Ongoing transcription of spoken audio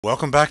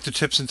Welcome back to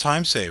Tips and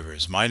Time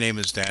Savers. My name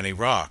is Danny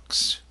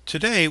Rocks.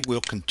 Today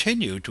we'll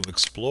continue to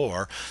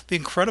explore the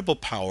incredible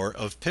power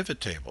of pivot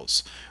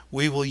tables.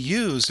 We will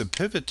use a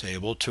pivot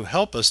table to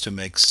help us to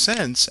make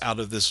sense out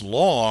of this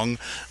long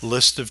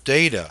list of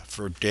data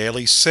for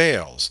daily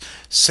sales.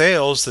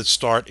 Sales that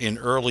start in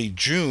early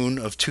June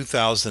of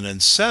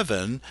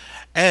 2007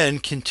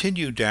 and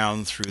continue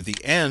down through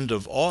the end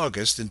of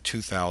August in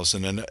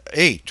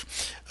 2008.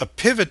 A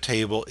pivot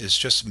table is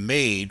just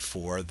made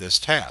for this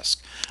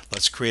task.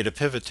 Let's create a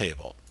pivot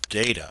table.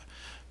 Data,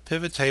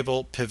 pivot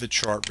table, pivot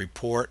chart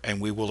report, and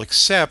we will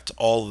accept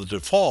all the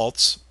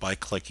defaults by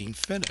clicking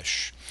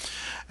Finish.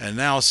 And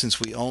now,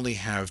 since we only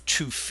have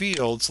two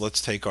fields,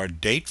 let's take our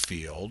date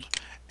field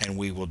and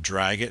we will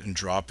drag it and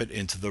drop it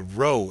into the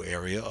row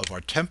area of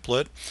our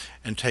template,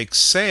 and take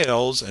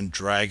sales and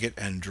drag it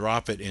and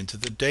drop it into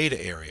the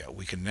data area.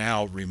 We can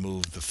now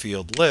remove the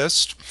field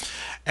list.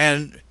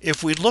 And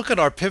if we look at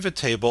our pivot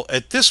table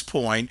at this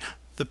point,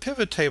 the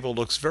pivot table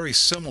looks very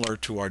similar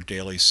to our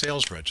daily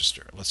sales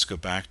register. Let's go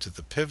back to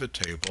the pivot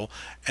table,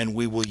 and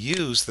we will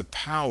use the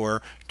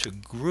power to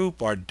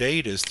group our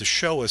data to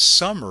show a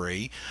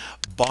summary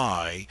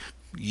by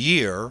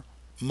year,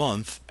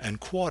 month, and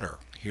quarter.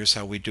 Here's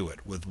how we do it.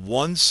 With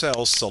one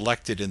cell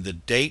selected in the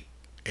date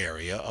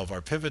area of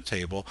our pivot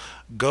table,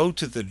 go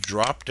to the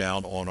drop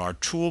down on our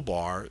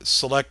toolbar,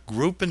 select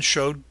Group and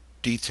Show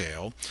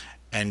Detail,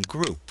 and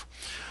Group.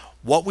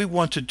 What we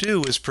want to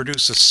do is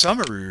produce a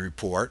summary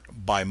report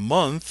by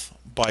month,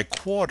 by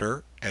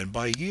quarter, and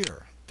by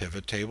year.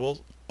 Pivot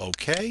table,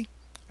 OK,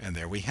 and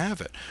there we have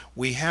it.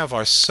 We have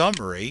our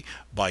summary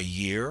by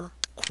year,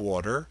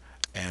 quarter,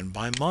 and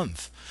by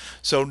month.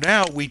 So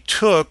now we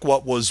took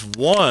what was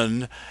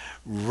one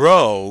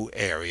row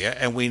area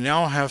and we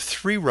now have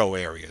three row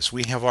areas.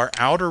 We have our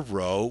outer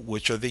row,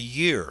 which are the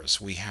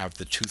years. We have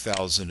the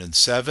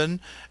 2007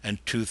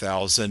 and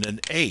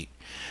 2008.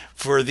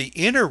 For the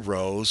inner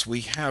rows,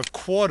 we have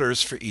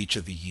quarters for each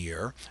of the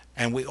year,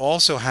 and we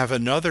also have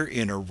another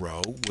inner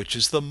row, which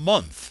is the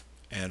month.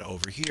 And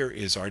over here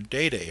is our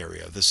data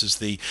area. This is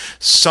the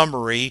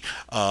summary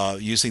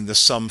using the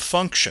sum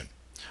function.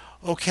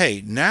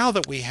 Okay, now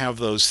that we have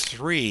those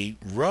three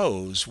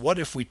rows, what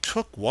if we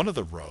took one of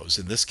the rows,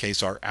 in this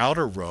case our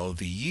outer row,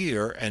 the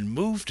year, and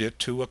moved it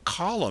to a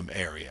column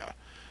area?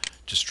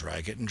 Just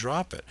drag it and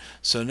drop it.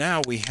 So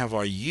now we have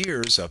our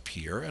years up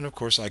here, and of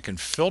course I can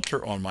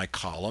filter on my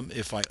column.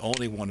 If I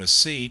only want to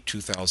see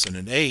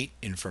 2008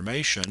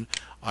 information,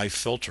 I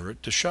filter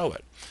it to show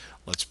it.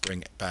 Let's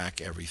bring back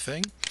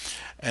everything.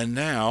 And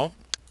now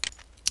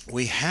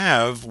we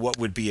have what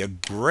would be a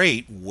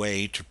great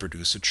way to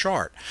produce a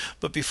chart.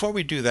 But before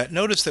we do that,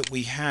 notice that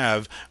we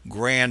have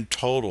grand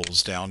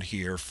totals down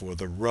here for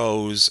the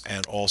rows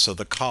and also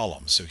the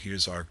columns. So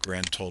here's our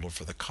grand total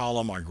for the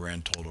column, our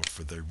grand total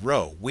for the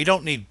row. We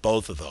don't need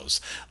both of those.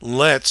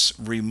 Let's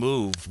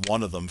remove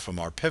one of them from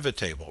our pivot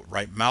table.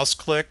 Right mouse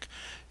click,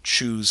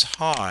 choose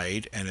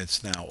hide, and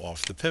it's now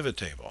off the pivot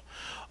table.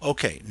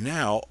 Okay,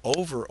 now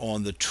over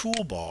on the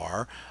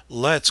toolbar,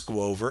 let's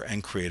go over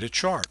and create a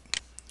chart.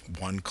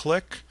 One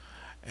click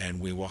and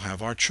we will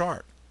have our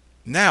chart.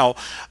 Now,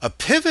 a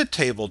pivot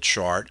table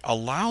chart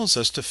allows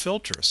us to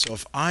filter. So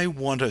if I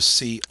want to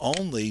see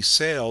only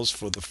sales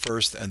for the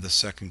first and the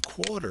second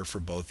quarter for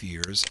both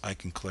years, I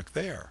can click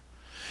there.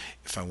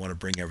 If I want to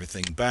bring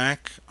everything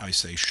back, I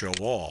say show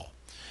all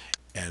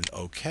and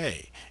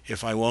OK.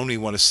 If I only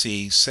want to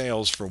see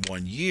sales for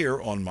 1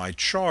 year on my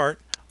chart,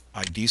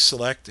 I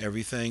deselect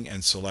everything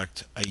and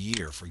select a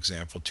year, for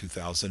example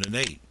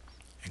 2008,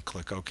 and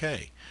click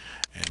OK.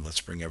 And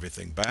let's bring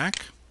everything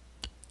back.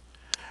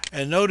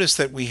 And notice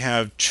that we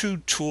have two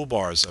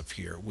toolbars up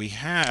here. We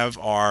have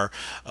our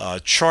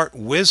chart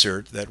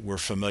wizard that we're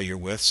familiar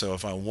with. So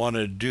if I want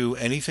to do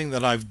anything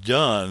that I've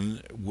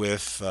done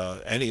with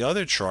any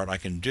other chart, I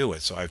can do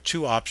it. So I have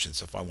two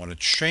options. If I want to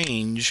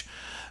change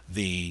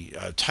the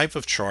type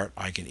of chart,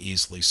 I can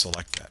easily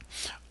select that.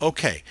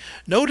 Okay,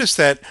 notice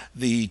that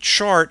the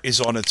chart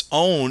is on its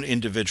own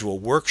individual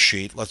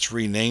worksheet. Let's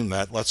rename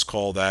that. Let's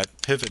call that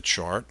pivot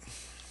chart.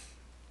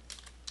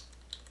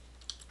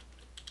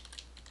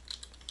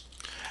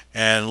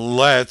 And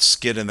let's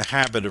get in the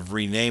habit of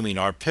renaming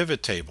our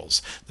pivot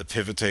tables. The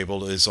pivot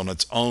table is on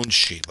its own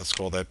sheet. Let's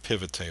call that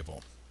pivot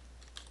table.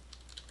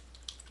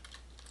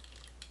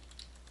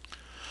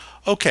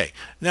 Okay,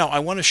 now I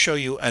want to show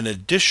you an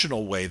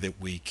additional way that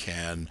we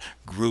can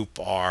group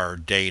our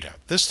data.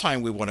 This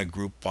time we want to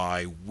group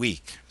by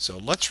week. So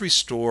let's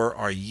restore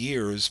our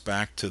years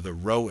back to the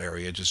row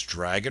area. Just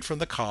drag it from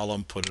the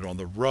column, put it on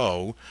the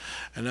row,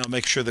 and now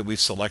make sure that we've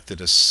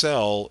selected a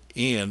cell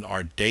in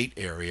our date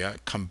area.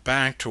 Come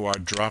back to our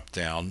drop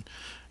down,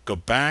 go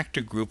back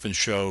to Group and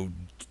Show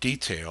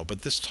Detail,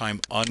 but this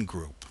time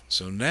ungroup.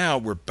 So now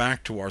we're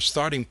back to our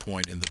starting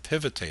point in the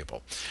pivot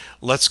table.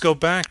 Let's go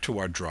back to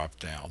our drop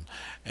down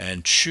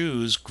and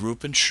choose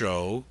group and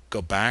show.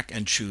 Go back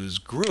and choose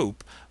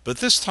group, but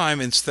this time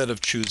instead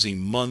of choosing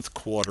month,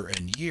 quarter,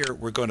 and year,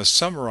 we're going to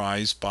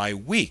summarize by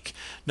week.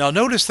 Now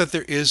notice that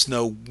there is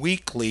no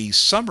weekly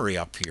summary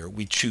up here.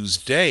 We choose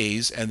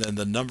days and then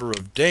the number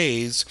of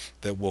days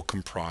that will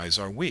comprise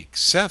our week,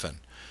 7.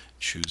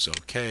 Choose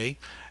OK,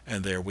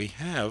 and there we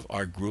have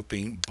our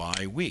grouping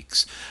by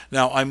weeks.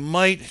 Now I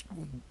might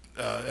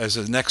as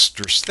an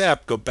extra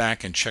step, go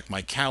back and check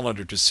my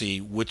calendar to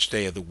see which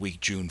day of the week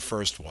June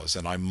 1st was.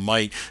 And I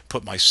might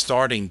put my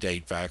starting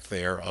date back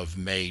there of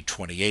May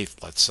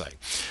 28th, let's say.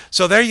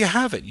 So there you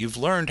have it. You've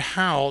learned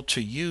how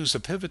to use a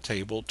pivot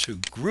table to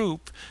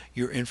group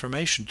your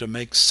information to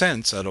make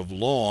sense out of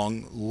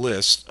long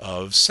list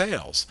of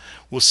sales.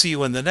 We'll see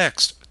you in the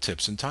next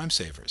Tips and Time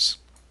Savers.